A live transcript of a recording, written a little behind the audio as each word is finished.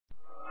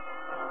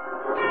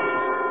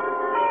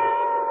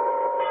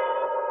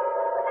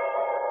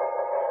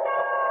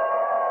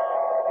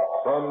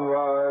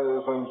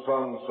sunrise and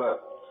sunset,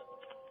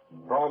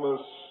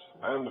 promise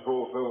and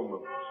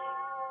fulfillment,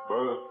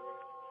 birth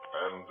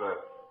and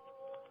death.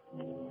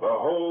 The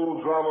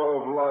whole drama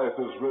of life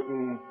is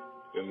written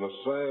in the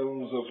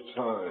sands of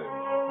time.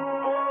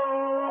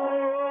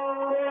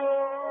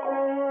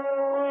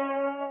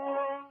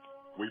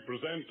 We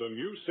present a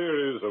new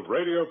series of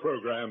radio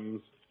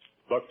programs,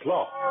 The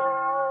Clock.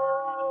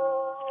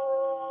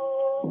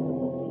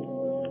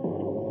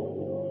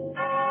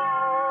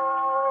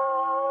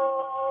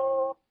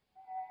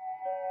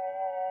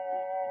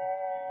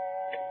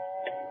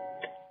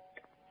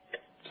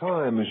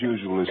 Time is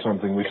usually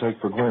something we take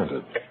for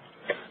granted.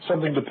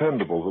 Something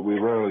dependable that we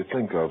rarely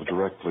think of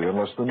directly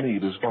unless the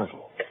need is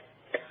vital.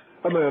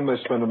 A man may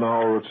spend an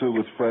hour or two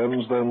with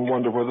friends, then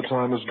wonder where the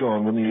time has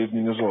gone when the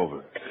evening is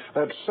over.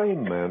 That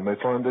same man may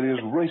find that he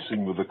is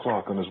racing with the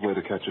clock on his way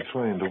to catch a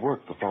train to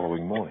work the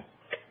following morning.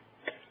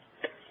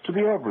 To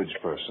the average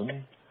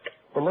person,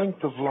 the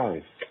length of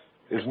life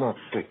is not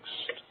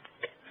fixed,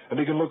 and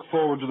he can look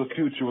forward to the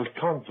future with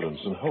confidence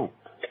and hope.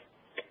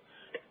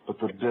 But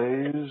the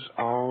days,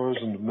 hours,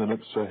 and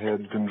minutes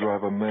ahead can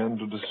drive a man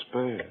to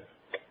despair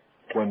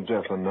when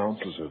death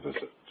announces her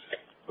visit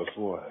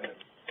beforehand.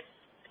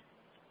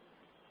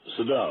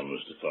 Sit down,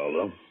 Mr.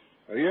 Fowler.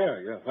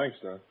 Yeah, thanks,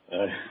 Doc.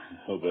 I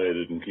hope I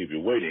didn't keep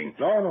you waiting.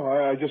 No,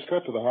 I just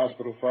got to the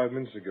hospital 5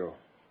 minutes ago.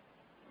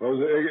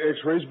 Those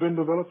X-rays been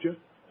developed yet?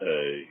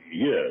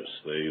 Yes,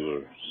 they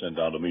were sent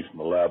down to me from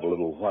the lab a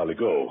little while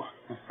ago.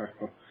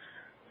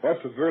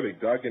 What's the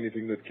verdict, Doc?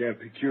 Anything that can't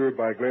be cured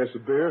by a glass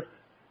of beer?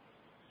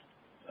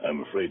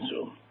 I'm afraid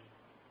so.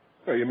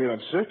 Oh, you mean I'm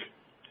sick?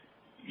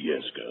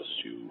 Yes,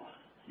 Gus,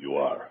 you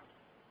are.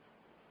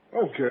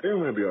 Okay,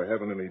 maybe I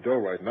haven't any dough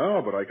right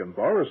now, but I can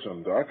borrow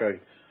some, Doc.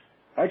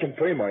 I can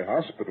pay my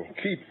hospital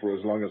keep for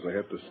as long as I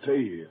have to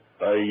stay here.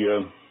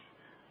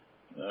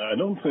 I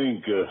don't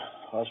think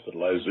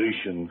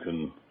hospitalization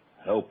can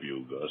help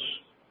you, Gus.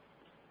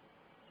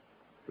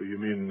 You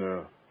mean,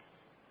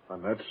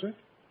 I'm that sick?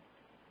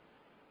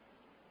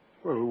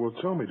 Well,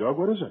 tell me, Doc,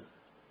 what is it?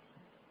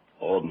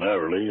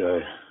 Ordinarily,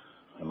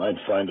 I might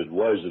find it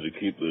wiser to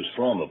keep this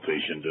from a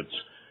patient.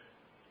 It's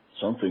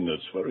something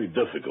that's very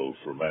difficult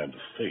for a man to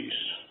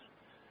face.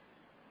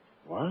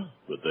 What?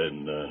 But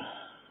then,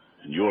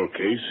 in your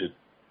case, it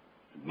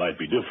might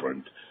be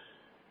different.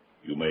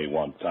 You may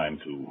want time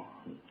to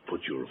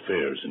put your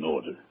affairs in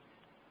order.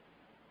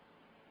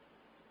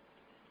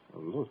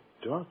 Well, look,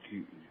 Doc,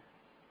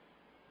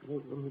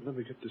 let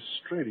me get this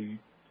straight. You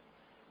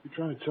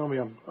trying to tell me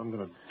I'm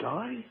going to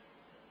die?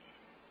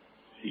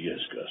 Yes,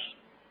 Gus.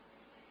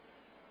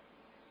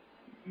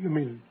 You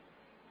mean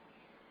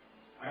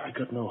I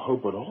got no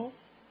hope at all?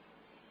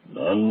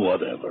 None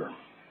whatever.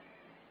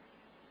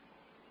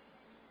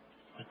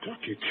 Doc,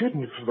 you're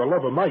kidding. For the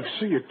love of Mike,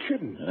 see, you're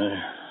kidding.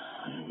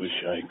 I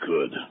wish I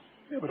could.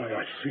 Yeah, but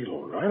I feel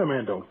all right. A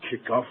man don't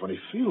kick off when he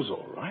feels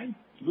all right.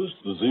 This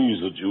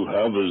disease that you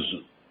have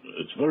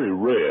it's very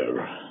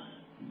rare.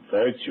 In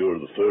fact, you're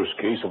the first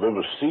case I've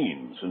ever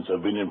seen since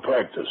I've been in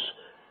practice.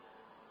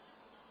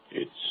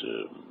 It's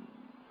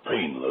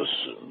painless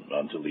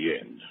until the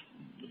end.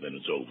 Then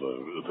it's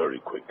over very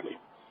quickly.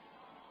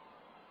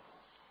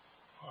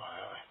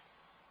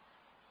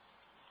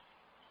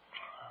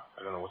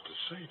 I don't know what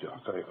to say,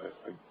 Doc.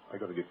 I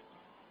got to get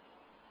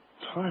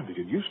time to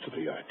get used to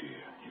the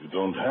idea. You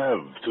don't have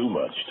too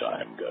much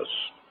time, Gus.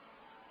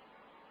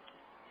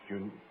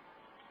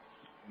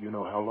 You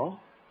know how long?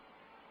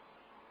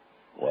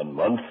 1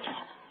 month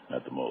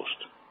at the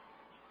most.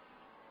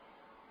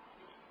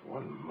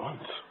 1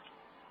 month?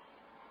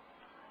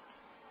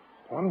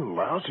 1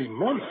 lousy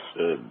month?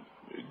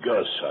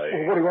 Gus,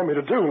 Well, what do you want me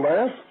to do,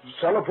 laugh?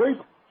 Celebrate?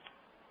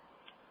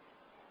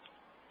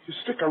 You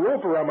stick a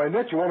rope around my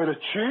neck, you want me to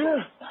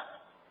cheer?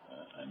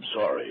 I'm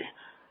sorry.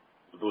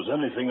 If there was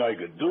anything I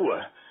could do,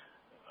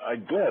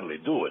 I'd gladly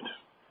do it.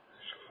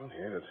 It's funny,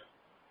 ain't it?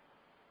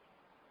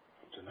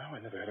 Up to now, I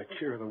never had a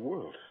care in the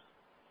world.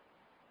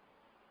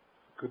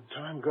 Good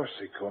time, Gus,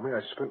 they call me.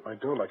 I spent my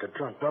dough like a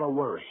drunk. Not a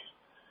worry.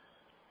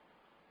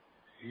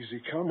 Easy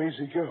come,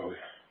 easy go.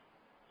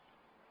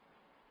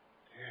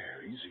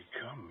 Yeah, easy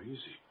come,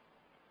 easy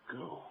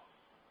go.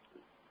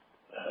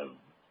 Have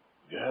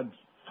you had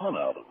fun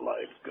out of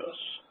life, Gus?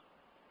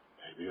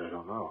 Maybe, I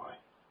don't know. I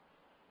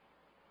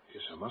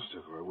guess I must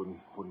have, or I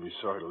wouldn't be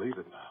sorry to leave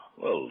it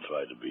now. Well,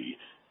 try to be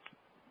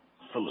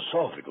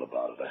philosophical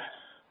about it.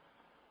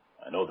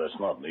 I know that's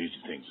not an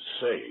easy thing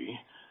to say.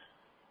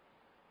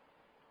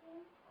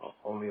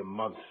 Only a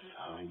month.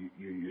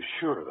 You're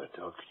sure of that,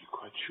 Doc? You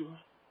quite sure?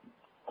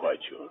 Quite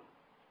sure.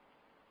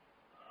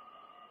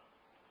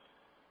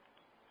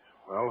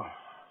 Well,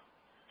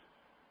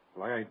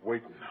 I ain't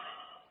waiting.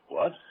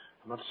 What?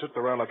 I'm not sitting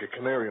around like a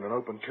canary in an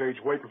open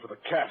cage waiting for the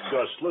cat.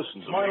 Gus,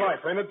 listen to it's my me. life,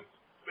 ain't it?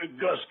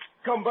 Gus,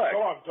 come back.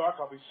 Go on, Doc.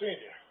 I'll be seeing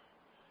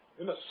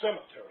you. In the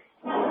cemetery.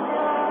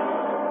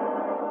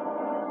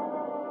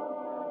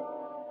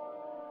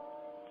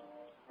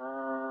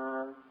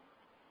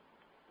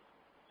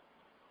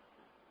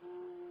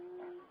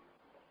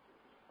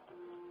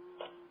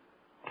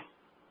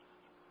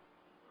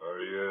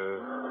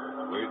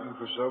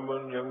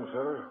 someone, young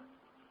feller?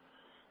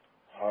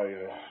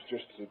 I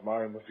just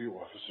admiring the view,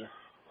 officer.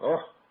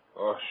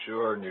 Oh,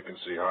 sure, and you can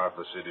see half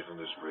the city from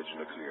this bridge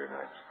in a clear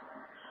night.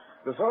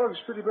 The fog's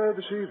pretty bad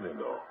this evening,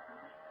 though.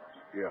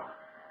 Yeah.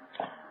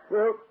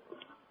 Well,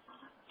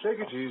 take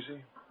it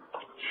easy.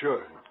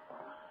 Sure.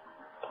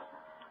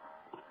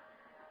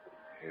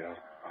 Yeah,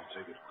 I'll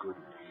take it good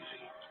and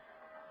easy.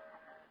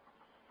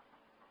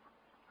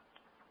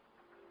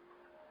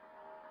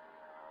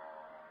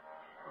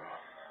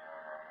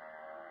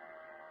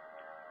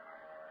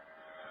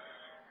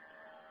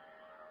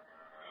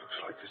 Looks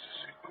like this is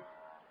it.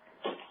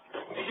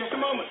 Hey, just a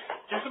moment.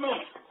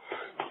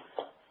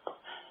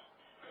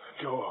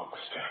 Go on,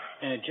 mister.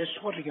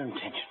 Just what are your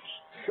intentions?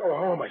 Go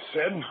home, I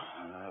said.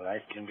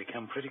 Life can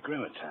become pretty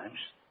grim at times.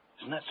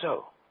 Isn't that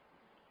so,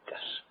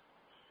 Gus?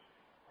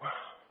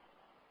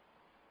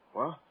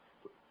 What?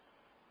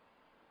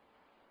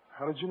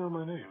 How did you know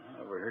my name?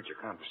 I overheard your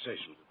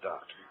conversation with the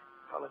doctor.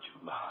 Followed you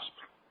from the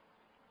hospital.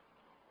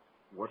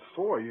 What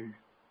for? You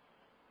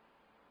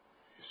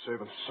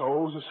saving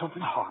souls or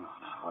something? No.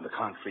 On the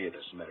contrary, it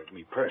doesn't matter to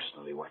me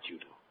personally what you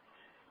do.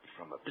 But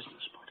from a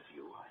business point of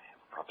view, I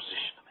have a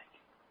proposition to make.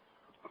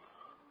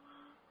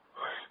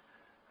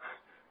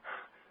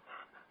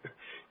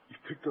 You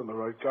picked on the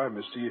right guy,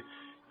 mister.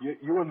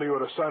 You and me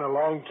ought to sign a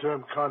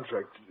long-term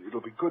contract.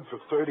 It'll be good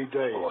for 30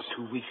 days.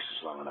 2 weeks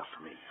is long enough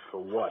for me. For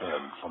what?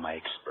 For my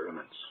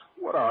experiments.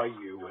 What are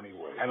you,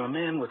 anyway? I'm a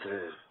man with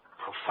a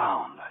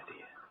profound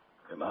idea.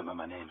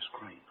 My name's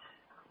Crane.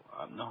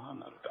 No, I'm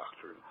not a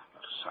doctor. I'm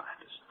not a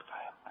scientist. But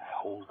I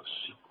hold the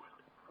secret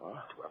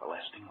to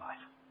everlasting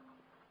life.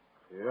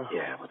 Yeah?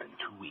 Yeah, within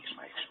 2 weeks,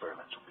 my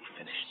experiments will be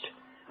finished.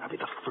 I'll be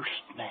the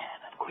first man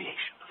in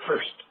creation. The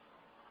first.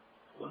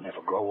 Will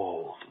never grow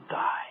old and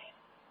die.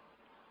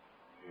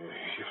 Yeah,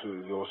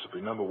 you'll also be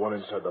number one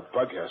inside the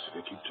bug house if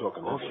you keep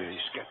talking that way. Okay,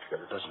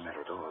 skeptical. It doesn't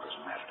matter at all. It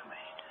doesn't matter to me.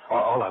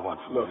 All I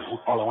want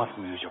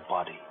from you is your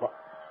body. What?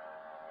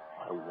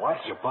 My what?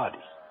 Your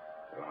body.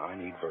 I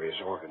need various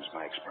organs,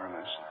 my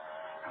experiments.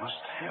 I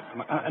must have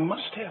them. I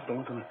must have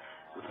them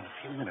within a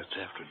few minutes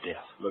after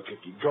death. Look,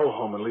 if you go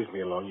home and leave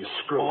me alone, you're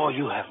screwed. Oh,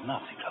 you have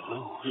nothing to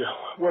lose. Yeah,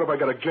 what have I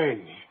got to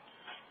gain?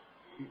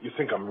 You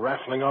think I'm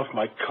raffling off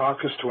my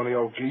carcass to any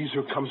old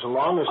geezer who comes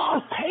along? Or...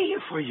 I'll pay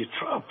you for your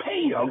trouble. I'll pay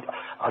you.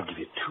 I'll give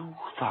you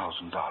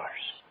 $2,000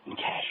 in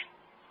cash.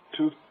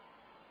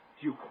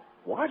 You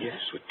what? Yes,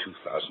 with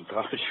 $2,000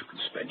 you can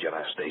spend your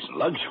last days in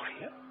luxury.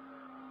 Yeah?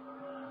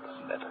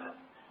 Doesn't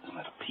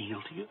that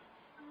appeal to you?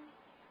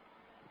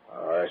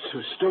 I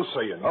still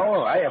say you're not.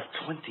 Oh, I have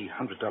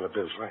 $100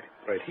 bills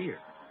right here.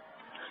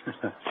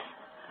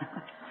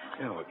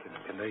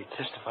 Can they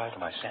testify to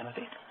my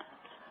sanity?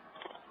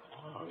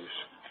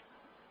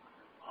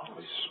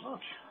 Holy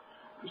smokes.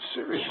 You're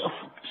serious?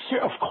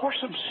 Of course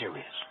I'm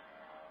serious.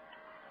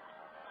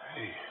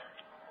 Hey.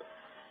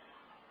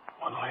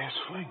 One last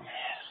fling.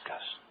 Yes,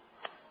 Gus.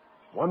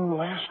 One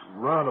last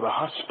round of the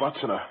hot spots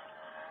in a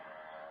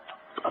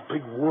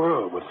big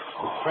whirl with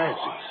fancy.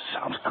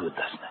 Sounds good,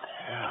 doesn't it?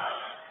 Yeah.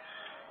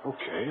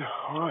 Okay.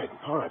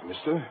 All right,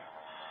 mister.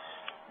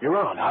 You're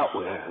on. Now,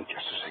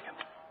 just a second.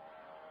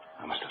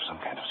 I must have some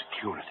kind of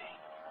security.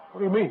 What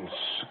do you mean,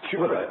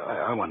 security? Well,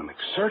 I want to make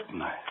certain.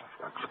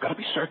 I've got to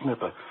be certain that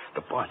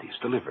the body's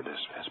delivered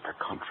as per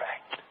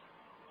contract.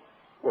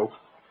 Well,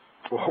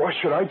 why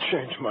should I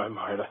change my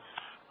mind?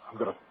 I'm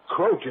going to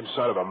croak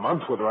inside of a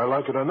month, whether I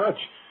like it or not.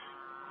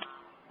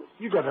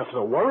 You got nothing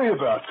to worry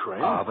about,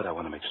 Crane. But I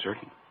want to make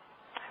certain.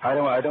 I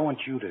don't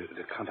want you to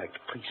contact the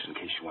police in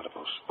case you want to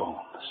postpone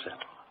the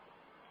settlement.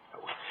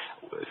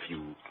 If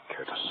you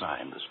care to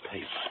sign this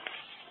paper.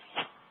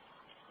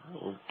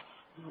 Well,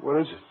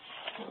 what is it?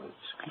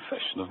 It's a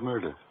confession of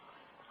murder.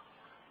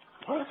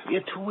 What? Yeah,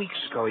 2 weeks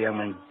ago, a young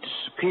man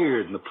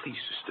disappeared, and the police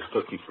are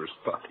still looking for his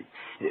body.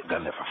 They'll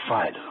never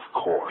find it, of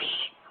course.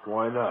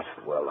 Why not?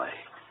 Well, I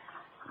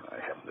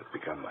haven't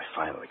begun my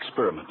final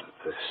experiment at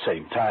the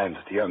same time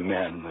that the young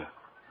man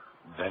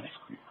vanished.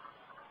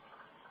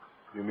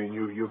 You mean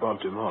you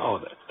bumped him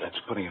off? Oh, that's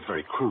putting it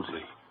very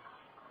crudely.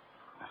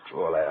 After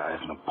all, I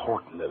have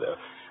the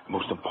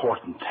most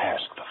important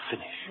task to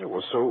finish. Yeah,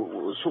 well, so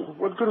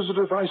what good is it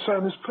if I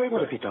sign this paper?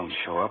 Well, if you don't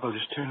show up, I'll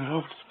just turn it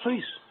over to the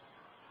police.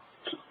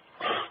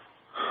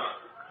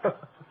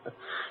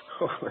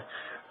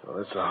 Well,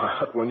 that's a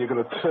hot one. You're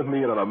going to turn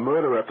me in on a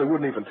murder after they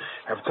wouldn't even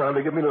have time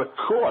to get me to the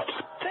court.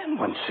 Then,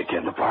 once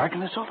again, the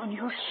bargain is all on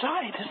your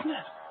side, isn't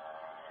it?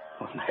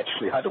 Well,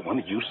 naturally, I don't want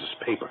to use this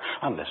paper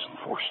unless I'm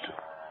forced to.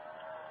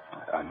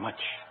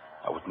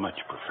 I would much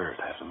prefer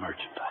to have the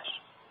merchandise.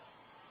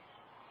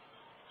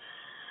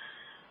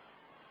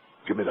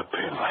 Give me the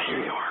pen. Well,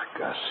 here you are,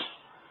 Gus.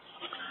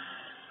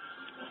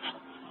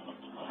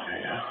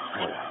 Yeah.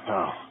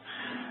 Now,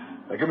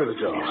 give me the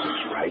dough. Yes,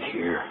 it's right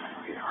here.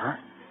 Here, huh?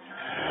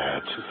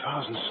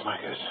 2,000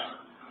 smackers.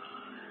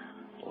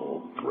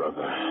 Oh,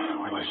 brother.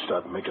 When I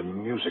start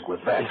making music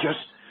with that.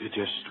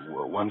 Just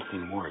one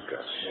thing more,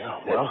 Gus. Yeah,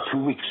 well?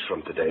 2 weeks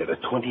from today, the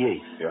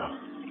 28th. Yeah?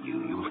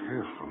 You'll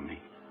hear from me.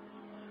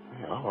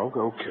 Yeah,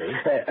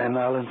 okay. And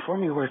I'll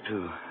inform you where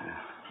to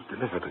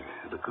deliver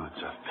the goods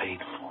I've paid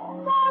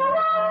for.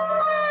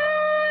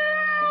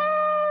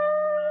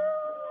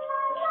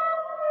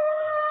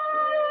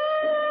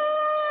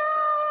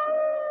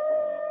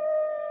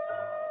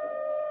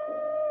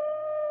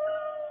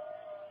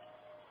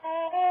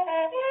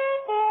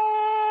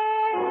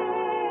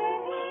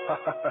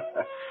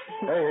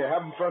 Hey,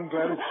 having fun,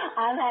 Gladys?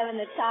 I'm having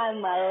the time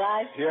of my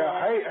life.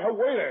 Yeah. Hey,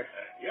 waiter.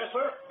 Yes,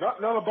 sir?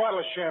 Another bottle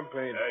of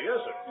champagne. Yes,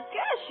 sir.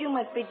 Gosh, you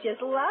must be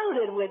just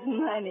loaded with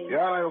money.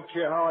 Yeah, I don't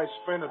care how I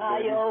spend it, Oh,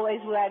 baby. you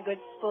always were a good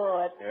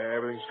sport. Yeah,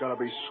 everything's gonna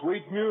be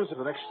sweet music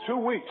the next 2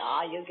 weeks.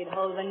 Oh, you'll get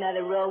hold of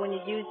another roll when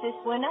you use this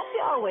one up.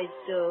 You always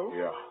do.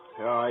 Yeah,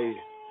 I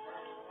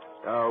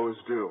always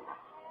do.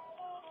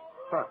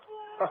 Huh.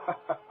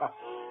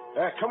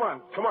 Come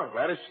on,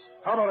 Gladys.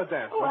 How about a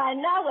dance? huh? Why,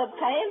 now we're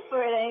paying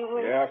for it, ain't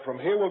we? Yeah, from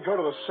here we'll go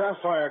to the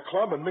Sapphire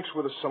Club and mix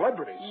with the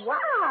celebrities.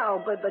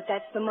 Wow, but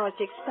that's the most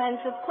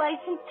expensive place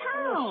in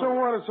town. So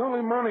what? It's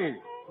only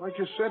money. Like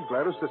you said,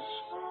 Gladys, there's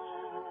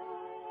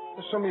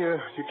some of you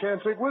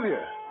can't take with you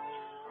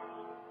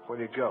when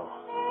you go.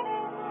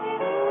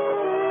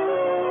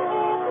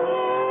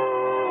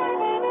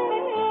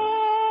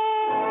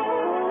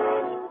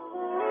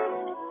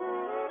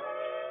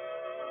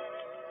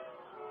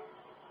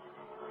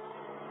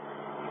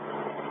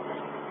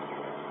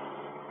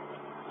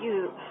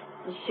 You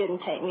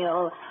shouldn't take me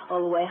all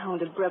the way home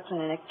to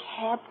Brooklyn in a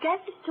cab. Gas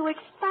is too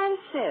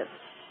expensive.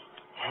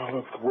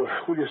 Oh,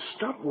 look, will you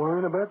stop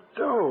worrying about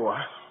dough?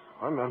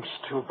 I'm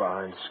still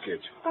behind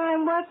schedule.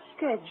 Fine, what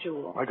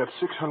schedule? I got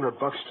 $600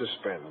 to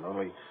spend and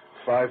only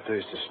 5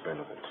 days to spend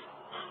of it.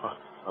 Huh,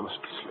 I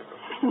must be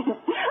slipping.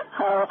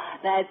 Oh,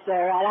 that's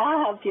all right.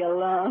 I'll help you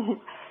along.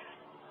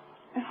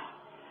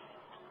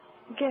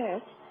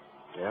 Gus,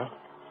 Yeah?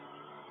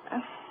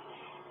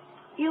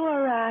 you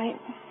all right?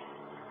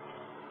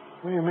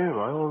 What do you mean? Am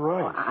I all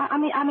right?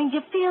 I mean,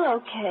 you feel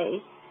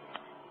okay?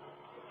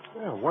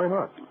 Yeah, why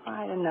not?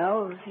 I don't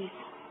know. These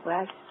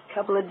last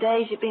couple of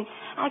days you've been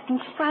acting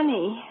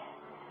funny.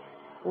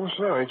 What's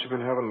that? Ain't you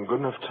been having a good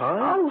enough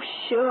time? Oh,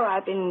 sure.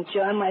 I've been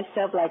enjoying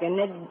myself like I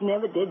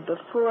never did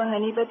before,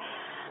 honey, but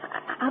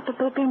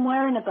I've been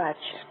worrying about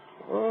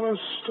you. Well, then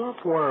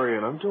stop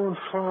worrying. I'm doing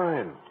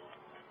fine.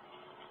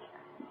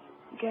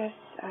 Gus,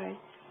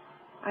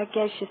 I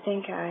guess you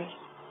think I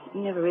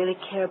never really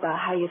care about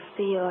how you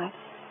feel.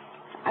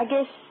 I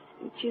guess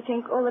you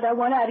think all that I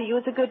want out of you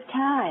is a good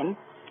time.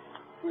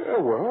 Yeah,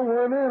 well,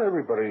 why not?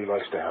 Everybody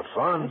likes to have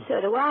fun.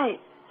 So do I.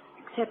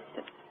 Except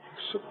that...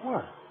 Except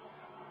what?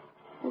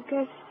 Well,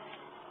 Gus,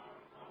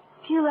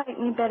 do you like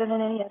me better than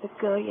any other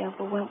girl you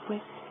ever went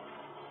with?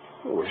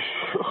 Oh,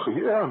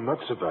 sure. Yeah, I'm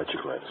nuts about you,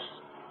 Gladys.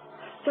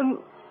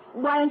 So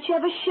why don't you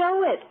ever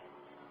show it?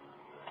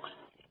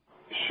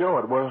 Show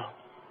it? Well,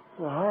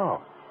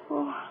 how?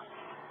 Well,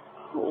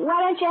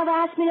 why don't you ever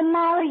ask me to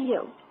marry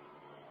you?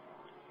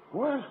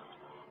 What?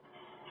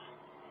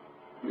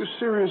 You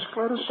serious,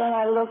 Gladys? Then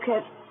I look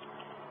at...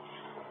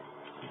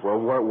 Well,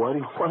 why do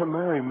you want to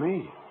marry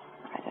me?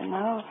 I don't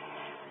know.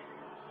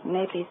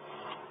 Maybe it's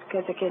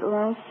because I get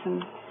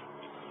lonesome.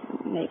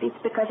 Maybe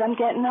it's because I'm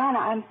getting on.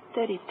 I'm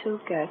 32,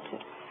 Gus.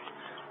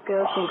 A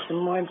girl thinks of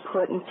more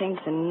important things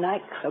than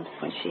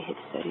nightclubs when she hits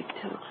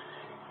 32.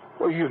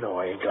 Well, you know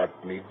I ain't got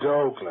any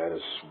dough,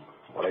 Gladys.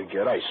 What I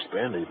get, I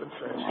spend even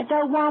fast. I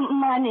don't want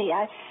money.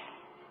 I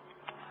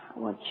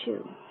want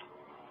you.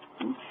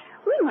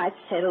 We might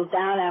settle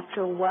down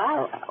after a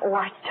while. Oh,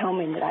 I don't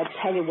mean that I'd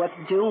tell you what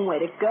to do and where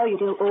to go.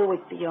 You'd always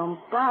be your own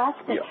boss.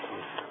 But, yeah.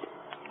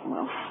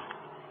 Well,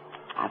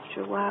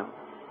 after a while,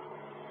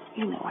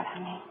 you know what I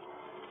mean.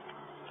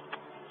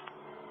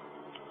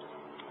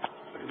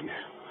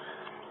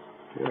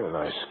 You're a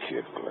nice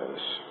kid,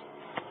 Gladys.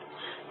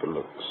 But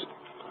look,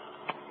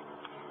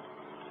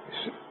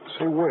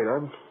 say, wait,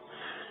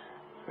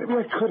 maybe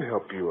I could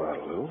help you out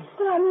a little.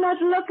 But I'm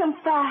not looking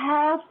for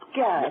help,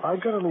 Gus. I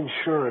got an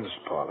insurance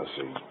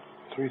policy.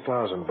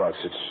 $3,000.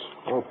 It's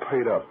all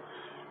paid up.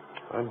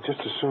 I'd just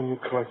as soon you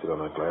collected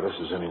on it, Gladys,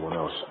 as anyone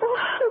else. Well,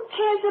 who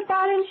cares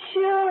about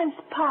insurance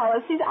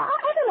policies? I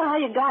don't know how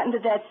you got into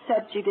that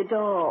subject at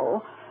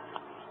all.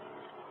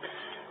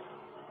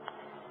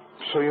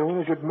 So you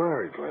want to get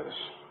married, Gladys?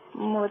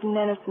 More than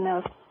anything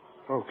else.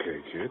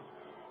 Okay, kid.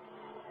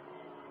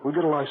 We'll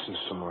get a license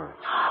tomorrow.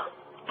 Oh,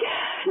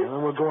 Gus. And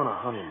then we'll go on a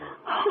honeymoon.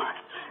 Oh.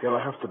 It'll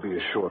have to be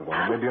a short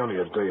one, maybe only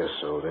a day or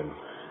so. Then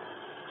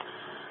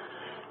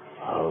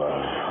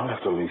I'll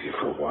have to leave you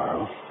for a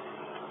while.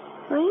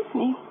 Leave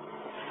me?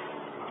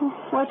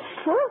 What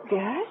for,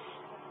 Gus?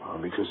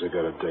 Because I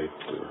got a date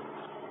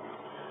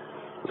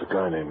with a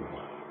guy named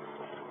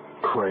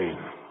Crane.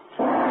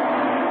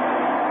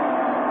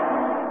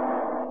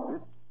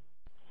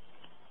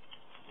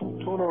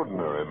 To an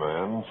ordinary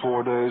man,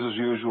 4 days is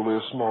usually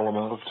a small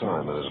amount of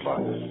time in his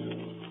life.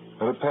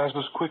 And it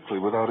passes quickly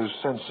without his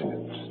sensing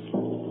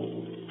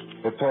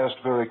it. It passed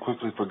very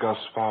quickly for Gus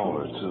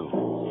Fowler,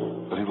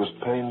 too. But he was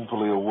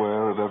painfully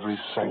aware of every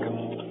second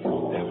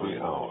and every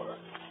hour.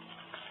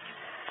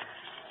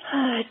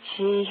 Oh,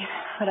 gee,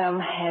 but I'm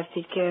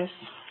happy, Gus.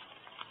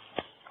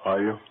 Are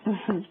you?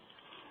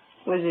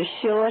 Was a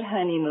short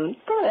honeymoon,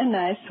 but a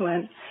nice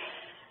one.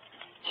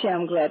 Gee,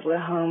 I'm glad we're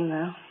home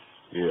now.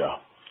 Yeah.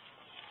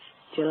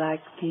 Do you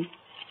like me?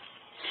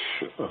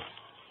 Sure.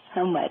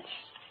 How much?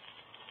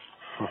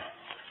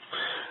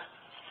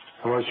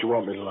 How much you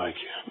want me to like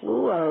you?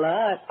 Ooh, a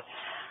lot.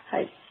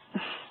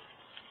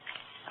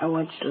 I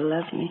want you to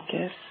love me,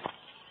 Gus.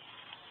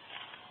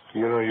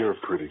 You know, you're a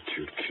pretty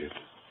cute kid.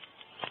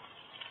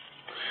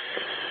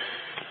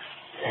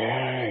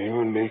 Yeah, you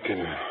and me can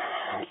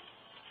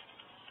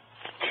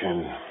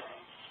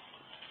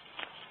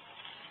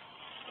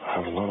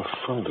have a lot of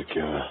fun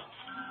together.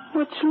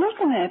 What you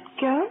looking at,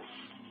 Gus?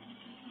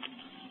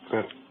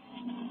 That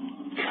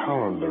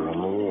calendar on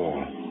the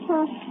wall.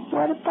 Well,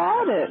 what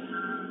about it?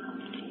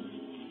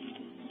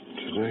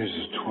 Today's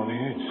the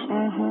 28th.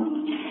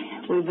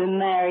 Mm-hmm. We've been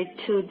married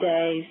 2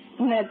 days.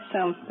 Isn't that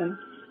something?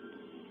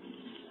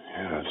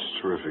 Yeah, that's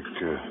terrific.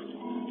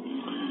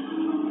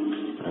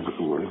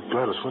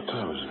 Gladys, what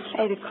time is it?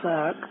 8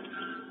 o'clock.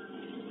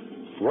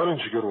 Why don't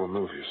you go to a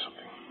movie or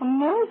something? A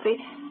movie?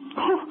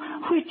 Oh,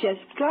 we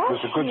just got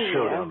There's a good here.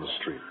 show down the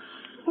street.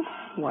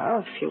 Well,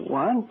 if you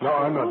want to. No,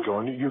 I'm not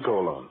going. You go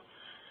alone.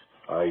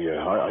 I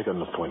got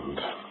an appointment.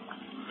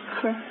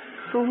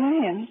 For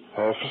when?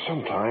 For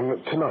some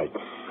time. Tonight.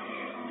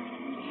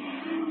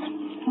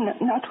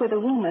 Not with a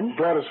woman.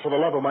 Gladys, for the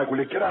love of Mike, will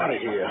you get out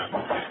of here?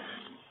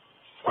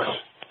 What?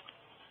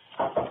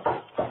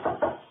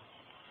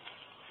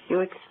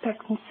 You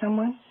expecting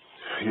someone?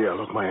 Yeah,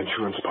 look, my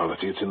insurance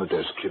policy, it's in the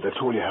desk, kid. That's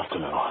all you have to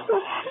know.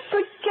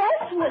 But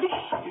Gus, what...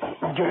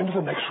 Get into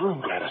the next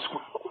room, Gladys.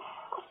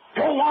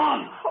 Go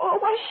on! Oh,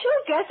 why,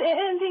 sure, Gus.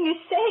 Anything you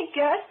say,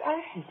 Gus.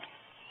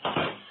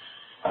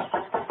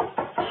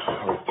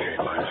 Okay,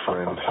 my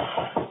friend.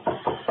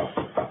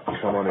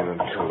 Come on in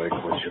and collect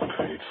what you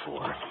paid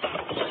for.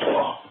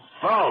 Oh,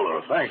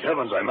 Fowler, thank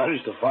heavens I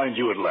managed to find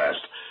you at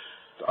last.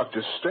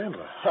 Dr. Stanley.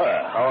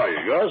 How are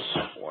you, Gus?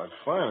 Oh, I'm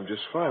fine. I'm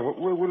just fine.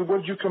 What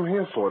did you come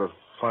here for? To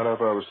find out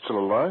if I was still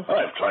alive?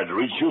 I've tried to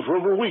reach you for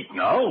over a week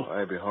now. I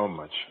ain't be home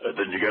much.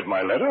 Didn't you get my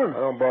I letter?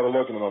 don't bother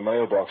looking in my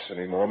mailbox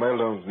anymore. Mail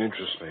don't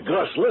interest me.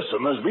 Gus,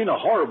 listen, there's been a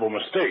horrible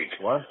mistake.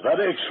 What?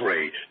 That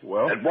X-ray.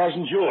 Well? It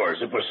wasn't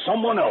yours. It was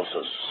someone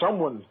else's.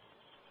 Someone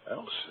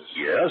else's?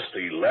 Yes,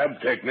 the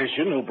lab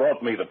technician who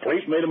brought me the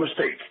plate made a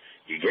mistake.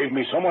 He gave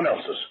me someone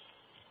else's.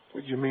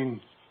 What do you mean?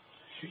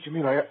 You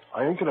mean I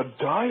ain't gonna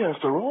die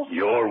after all?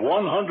 You're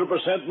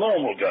 100%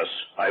 normal, Gus.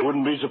 I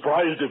wouldn't be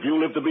surprised if you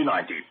lived to be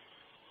 90.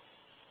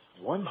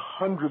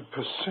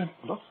 100%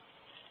 no.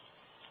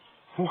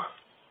 100%.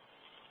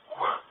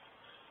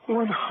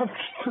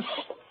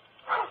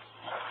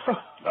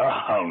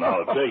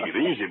 Now, take it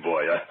easy,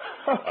 boy.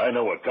 I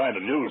know what kind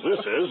of news this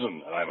is,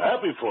 and I'm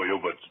happy for you,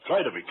 but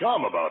try to be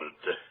calm about it.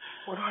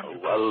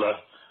 100%. Well,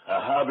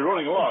 I'll be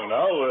running along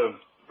now.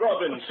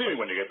 Drop in and see me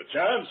when you get the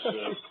chance.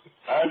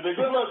 And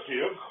good luck to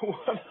you.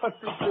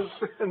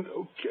 100%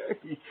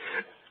 okay.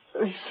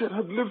 He said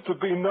I'd live to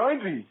be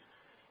 90.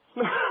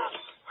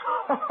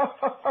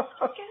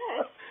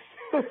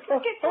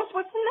 Gus,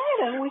 what's the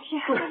matter with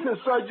you? Goodness,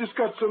 I just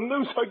got some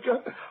news. What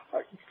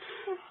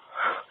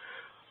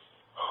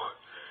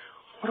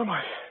am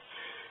I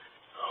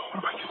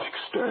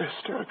getting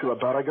hysterical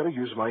about? I gotta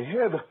use my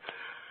head.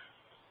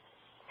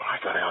 I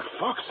gotta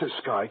outfox this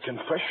guy,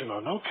 confession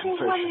or no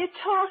confession. What are you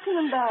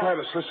talking about?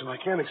 Gladys, listen, I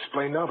can't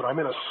explain now, but I'm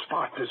in a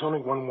spot. There's only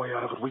one way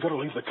out of it. We gotta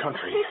leave the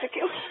country.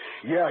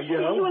 Yeah, you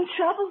know. Are you in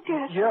trouble,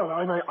 Gus? Yeah,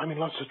 I'm in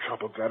lots of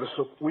trouble, Gladys.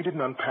 Look, we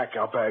didn't unpack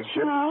our bags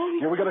yet. No.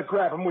 Yeah, we gotta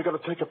grab them. We gotta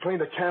take a plane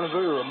to Canada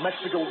or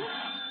Mexico.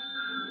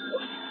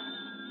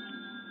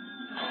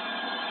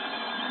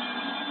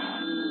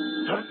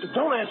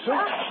 Don't answer.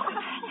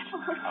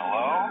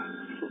 Hello?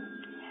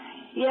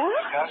 Yeah?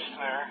 Gus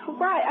there.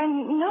 Why,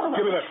 no.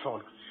 Give me that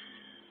phone.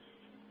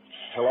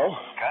 Hello?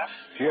 Gus?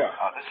 Yeah.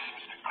 This is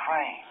Mr.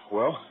 Crane.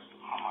 Well,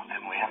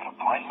 Didn't we have an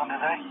appointment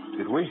today?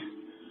 did we?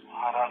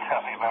 Don't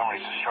tell me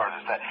memory's as short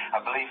as that. I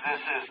believe this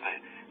is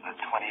the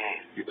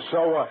 28th.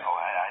 So what?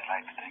 I'd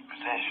like to take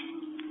possession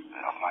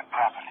of my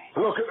property.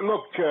 Look,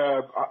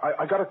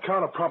 I got a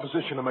counter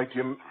proposition to make to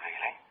you.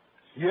 Really?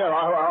 Yeah,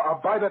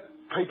 I'll buy that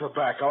paper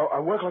back.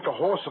 I'll work like a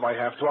horse if I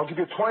have to. I'll give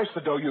you twice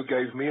the dough you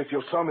gave me if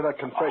you'll sell me that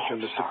confession.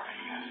 Sorry,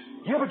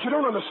 Gus. Yeah, but you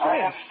don't I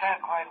understand. understand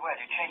quite well.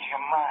 You're changing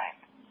your mind.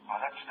 Well,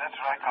 that's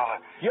what I call a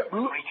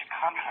breach of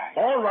contract.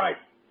 All right.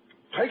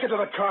 Take it to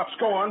the cops.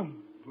 Go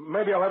on.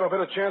 Maybe I'll have a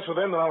better chance with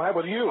them than I'll have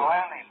with you.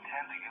 I only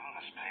intend to give them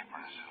this paper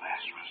as a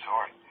last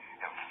resort.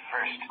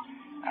 First,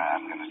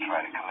 I'm going to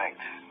try to collect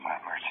my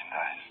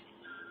merchandise.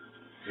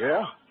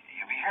 Yeah?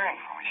 You'll be hearing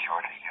from me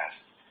shortly, Gus.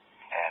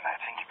 And I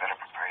think you better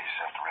prepare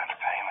yourself to render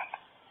payment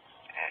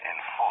in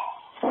full.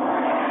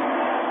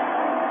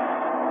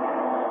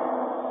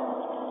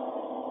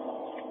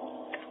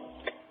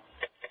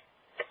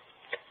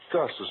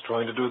 Gus is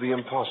trying to do the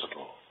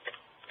impossible.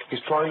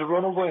 He's trying to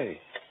run away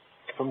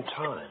from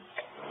time.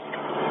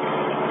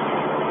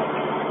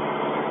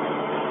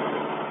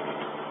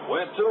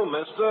 With too,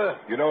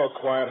 mister. You know a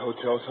quiet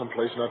hotel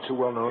someplace not too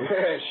well known?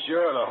 Yeah,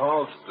 sure, the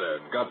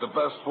Halstead. Got the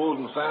best food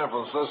in San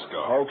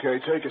Francisco. Okay,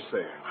 take us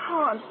there.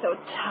 Oh, I'm so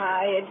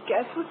tired,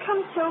 Gus. We've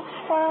come so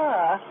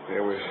far.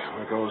 Yeah,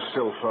 we're going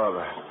still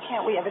farther.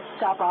 Can't we ever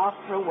stop off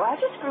for a while,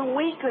 just for a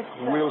week or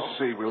so? We'll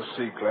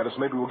see, Gladys.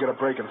 Maybe we'll get a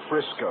break in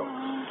Frisco.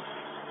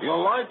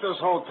 You'll like this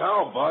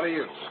hotel, buddy.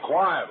 It's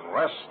quiet and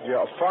restful.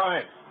 Yeah,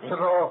 fine. You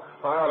know,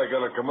 I ought to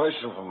get a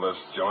commission from this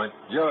joint.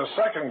 You're the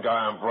second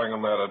guy I'm bringing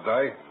there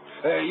today.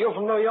 Hey, you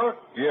from New York?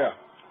 Yeah.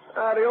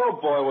 The old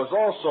boy was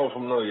also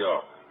from New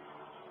York.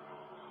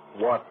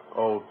 What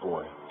old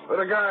boy?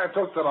 The guy I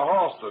took to the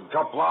Halstead a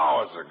couple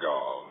hours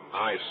ago.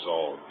 Nice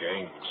old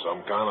gink,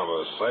 some kind of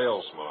a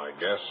salesman, I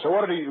guess. So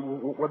what did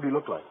he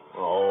look like?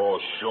 Oh,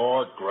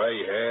 short,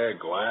 gray hair,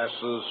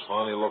 glasses,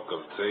 funny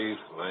looking teeth.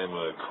 Name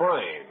of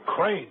Crane.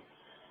 Crane?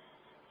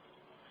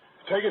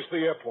 Take us to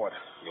the airport.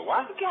 You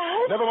what?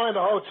 Gus? Never mind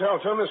the hotel.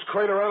 Turn this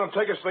crate around and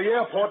take us to the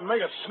airport and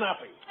make it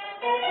snappy.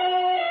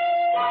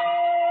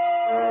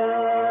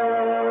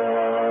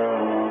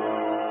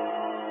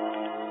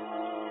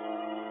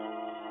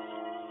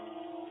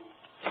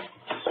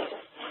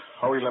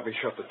 Hurry, let me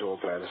shut the door,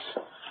 Gladys.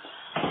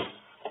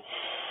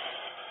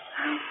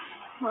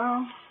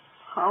 Well,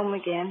 home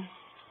again.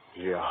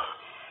 Yeah.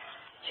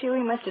 Gee,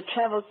 we must have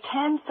traveled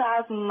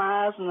 10,000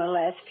 miles in the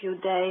last few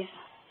days.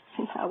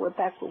 Now we're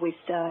back where we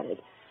started.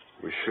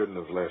 We shouldn't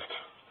have left.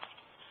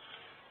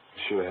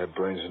 We should have had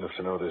brains enough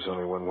to know there's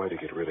only one way to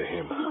get rid of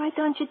him. Why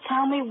don't you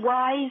tell me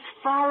why he's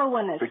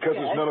following us? Because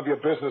Gus? it's none of your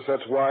business,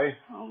 that's why.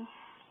 Oh.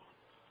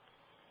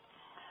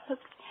 Look,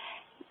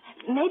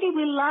 maybe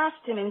we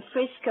lost him in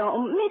Frisco.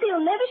 Maybe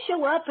he'll never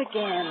show up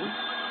again.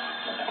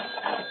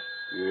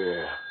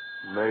 Yeah,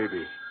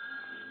 maybe.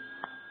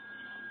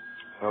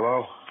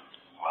 Hello?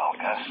 Well,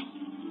 Gus?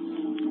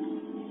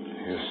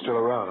 You're still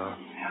around, huh?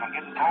 Yeah, I'm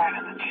getting tired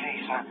of the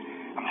chase.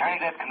 I'm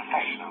turning that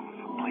confession over to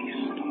the police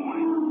in the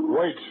morning.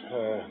 Wait,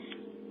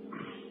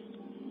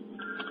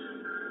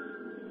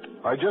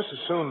 I just as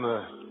soon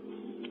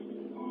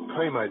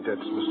pay my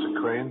debts,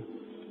 Mr. Crane.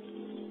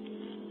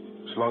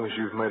 As long as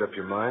you've made up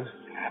your mind.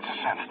 That's a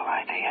sensible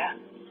idea.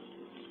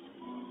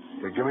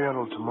 Yeah, give me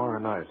until tomorrow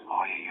night.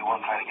 Oh, you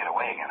won't try to get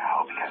away again, I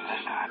hope, because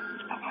this time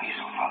the police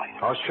will follow you.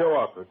 I'll show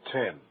up at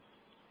 10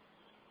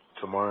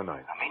 tomorrow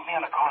night. Now, meet me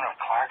on the corner of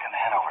Clark and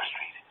Hanover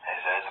Street.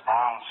 There's a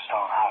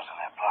brownstone house in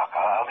that block.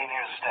 I'll be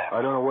near the steps.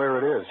 I don't know where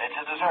it is. It's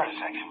a deserted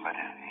section, but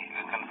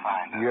you can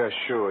find it. Yeah,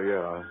 sure,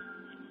 yeah.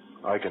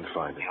 I can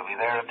find it. You'll be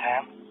there at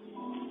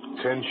 10?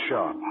 10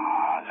 sharp.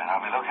 Oh, then I'll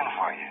be looking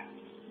for you,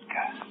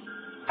 Gus.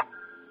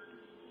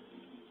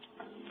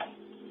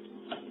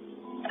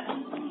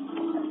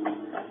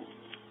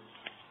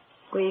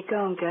 Where you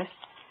going, Gus?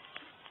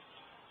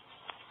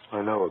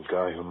 I know a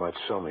guy who might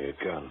sell me a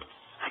gun.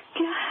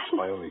 Gus. It's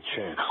my only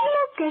chance. Oh,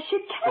 no, Gus, you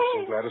Listen,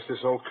 can't. Gladys,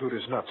 this old coot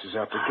is nuts. He's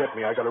out to get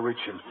me. I gotta reach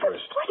him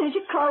first. Why don't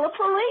you call the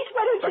police?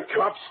 Why don't The you...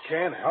 cops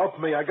can't help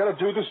me. I gotta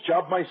do this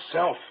job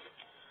myself.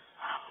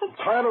 I'm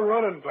tired of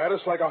running, Gladys,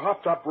 like a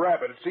hopped-up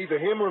rabbit. It's either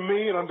him or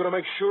me, and I'm gonna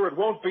make sure it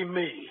won't be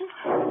me.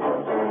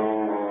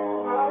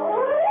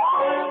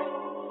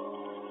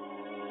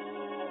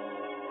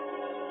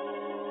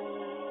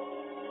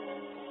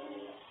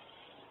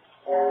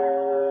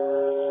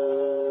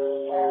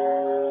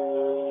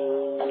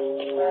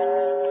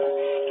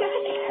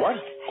 What?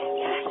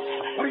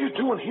 What are you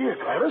doing here,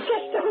 Gladys?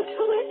 Gus, don't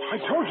do it. I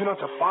told you not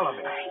to follow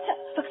me.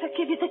 Look, I'll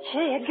give you the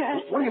chair,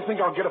 Gus. What do you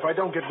think I'll get if I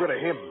don't get rid of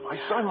him? I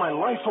signed my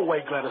life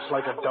away, Gladys,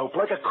 like a dope,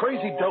 like a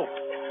crazy dope.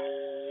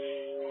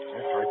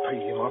 After I pay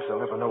him off, they'll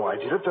never know I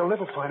did it. They'll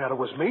never find out it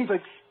was me.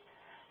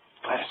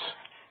 Gladys.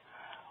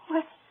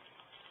 What?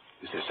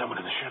 Is there someone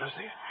in the shadows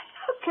there?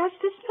 Oh, Gus,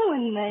 there's no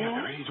one there.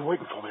 Yeah, there he is. He's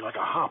waiting for me like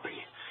a harpy.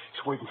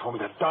 He's waiting for me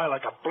to die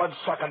like a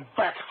blood-sucking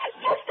bat.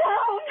 Get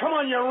down. Come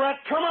on, you rat.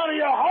 Come out of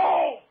your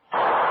hole!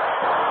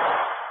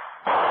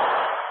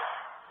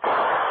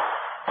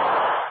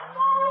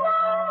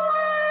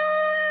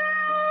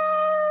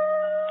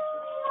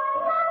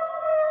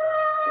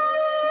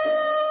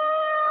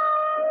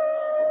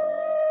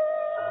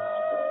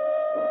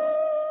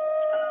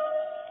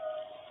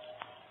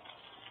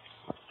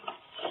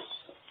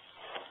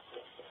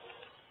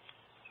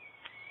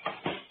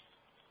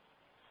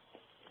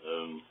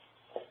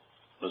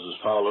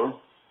 Mrs. Fowler,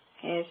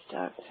 Yes,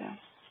 Doctor.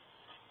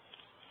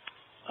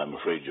 I'm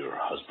afraid your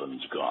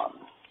husband's gone.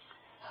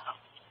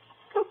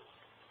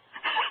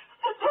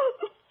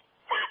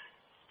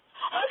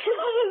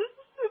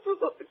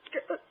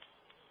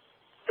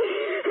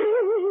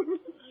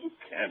 You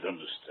can't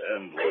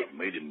understand what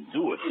made him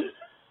do it.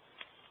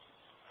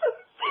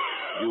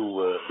 You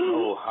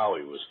know how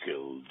he was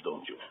killed,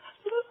 don't you?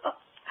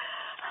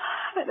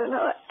 I don't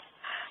know.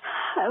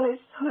 I only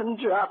saw him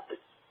drop it.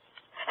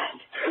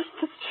 Across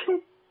the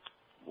street.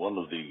 One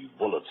of the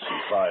bullets he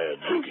fired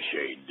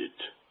ricocheted. It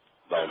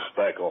bounced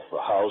back off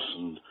the house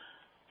and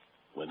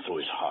went through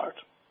his heart.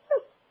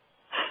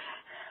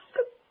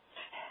 But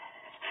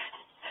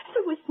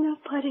there was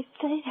nobody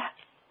there.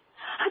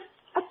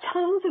 I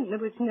told him there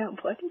was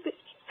nobody, but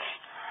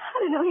I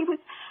don't know, he was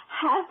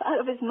half out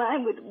of his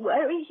mind with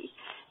worry.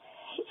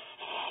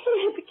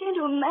 He began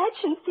to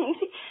imagine things.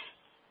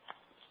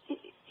 He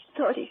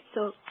thought he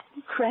saw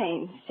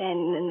Crane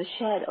standing in the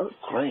shadows.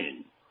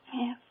 Crane?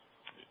 Yeah.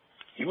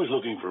 He was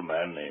looking for a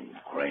man named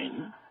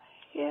Crane?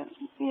 Yeah,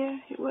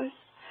 he was.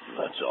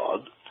 That's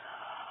odd.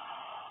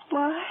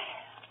 Why?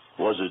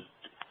 Was it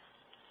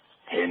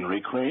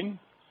Henry Crane?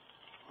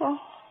 Oh,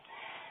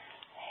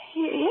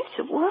 yes,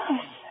 it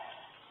was.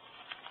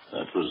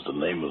 That was the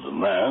name of the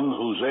man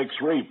whose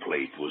X-ray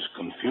plate was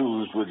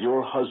confused with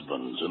your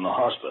husband's in the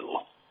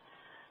hospital.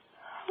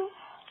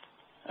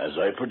 As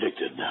I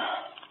predicted,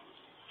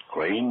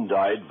 Crane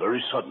died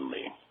very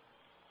suddenly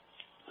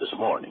this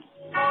morning.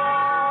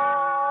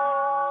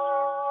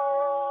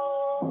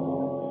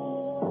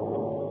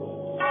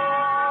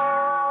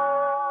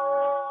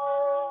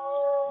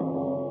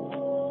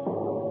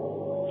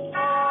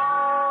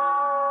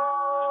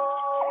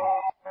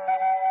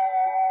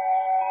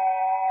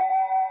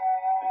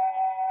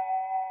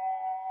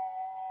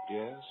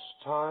 Yes,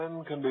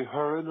 time can be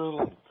hurried or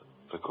lengthened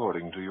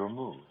according to your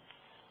mood.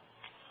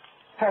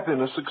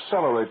 Happiness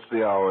accelerates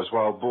the hours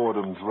while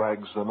boredom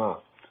drags them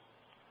out.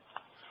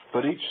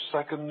 But each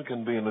second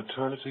can be an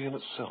eternity in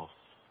itself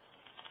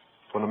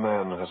when a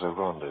man has a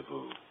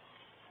rendezvous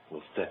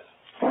with death.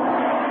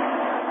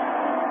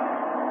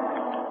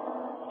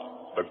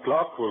 The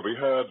Clock will be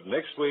heard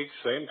next week,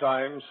 same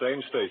time,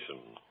 same station.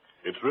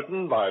 It's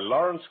written by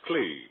Lawrence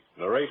Clee,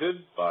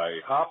 narrated by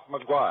Hart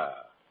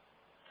McGuire.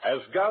 As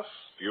Gus,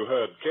 you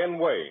heard Ken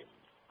Wayne,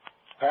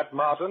 Pat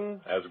Martin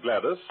as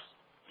Gladys,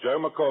 Joe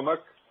McCormick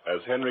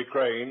as Henry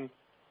Crane,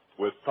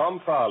 with Tom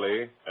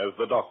Farley as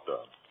the Doctor.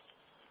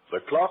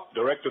 The Clock,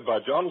 directed by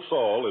John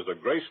Saul, is a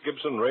Grace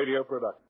Gibson radio production.